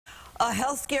A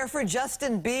health scare for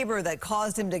Justin Bieber that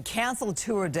caused him to cancel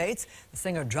tour dates. The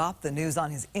singer dropped the news on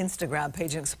his Instagram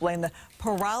page and explained the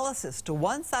paralysis to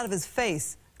one side of his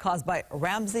face caused by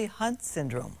Ramsay Hunt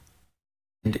Syndrome.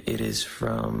 And it is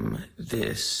from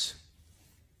this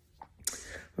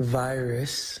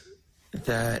virus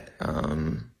that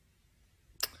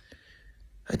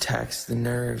attacks the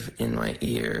nerve in my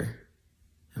ear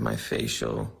and my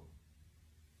facial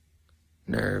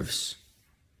nerves,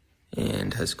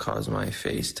 and has caused my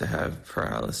face to have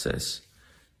paralysis.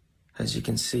 As you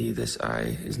can see, this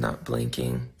eye is not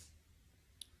blinking.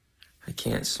 I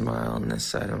can't smile on this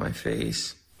side of my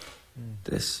face.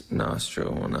 This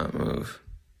nostril will not move.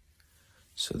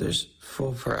 So there's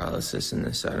full paralysis in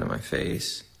this side of my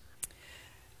face.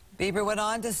 Bieber went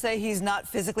on to say he's not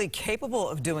physically capable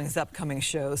of doing his upcoming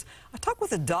shows. I talked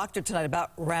with a doctor tonight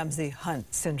about Ramsay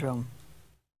Hunt Syndrome.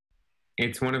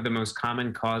 It's one of the most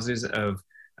common causes of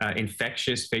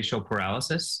infectious facial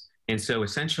paralysis. And so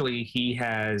essentially he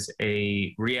has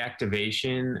a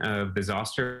reactivation of the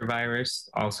zoster virus,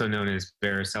 also known as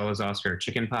varicella zoster or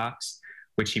chickenpox,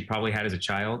 which he probably had as a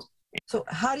child. So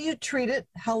how do you treat it?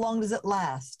 How long does it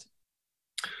last?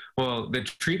 Well, the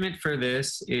treatment for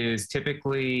this is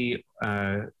typically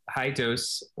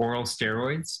high-dose oral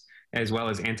steroids, as well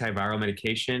as antiviral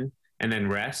medication, and then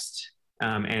rest.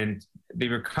 And the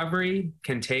recovery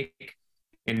can take,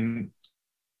 in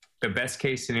the best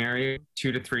case scenario,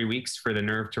 2 to 3 weeks for the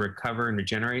nerve to recover and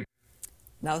regenerate.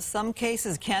 Now, some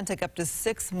cases can take up to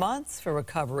 6 months for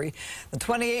recovery. The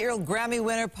 28-year-old Grammy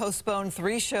winner postponed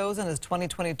 3 shows on his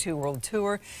 2022 world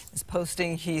tour. His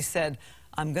posting, he said,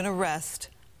 "I'm going to rest.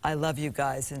 I love you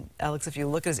guys." And Alex, if you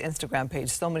look at his Instagram page,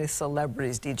 so many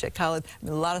celebrities, DJ Khaled,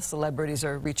 a lot of celebrities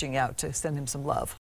are reaching out to send him some love.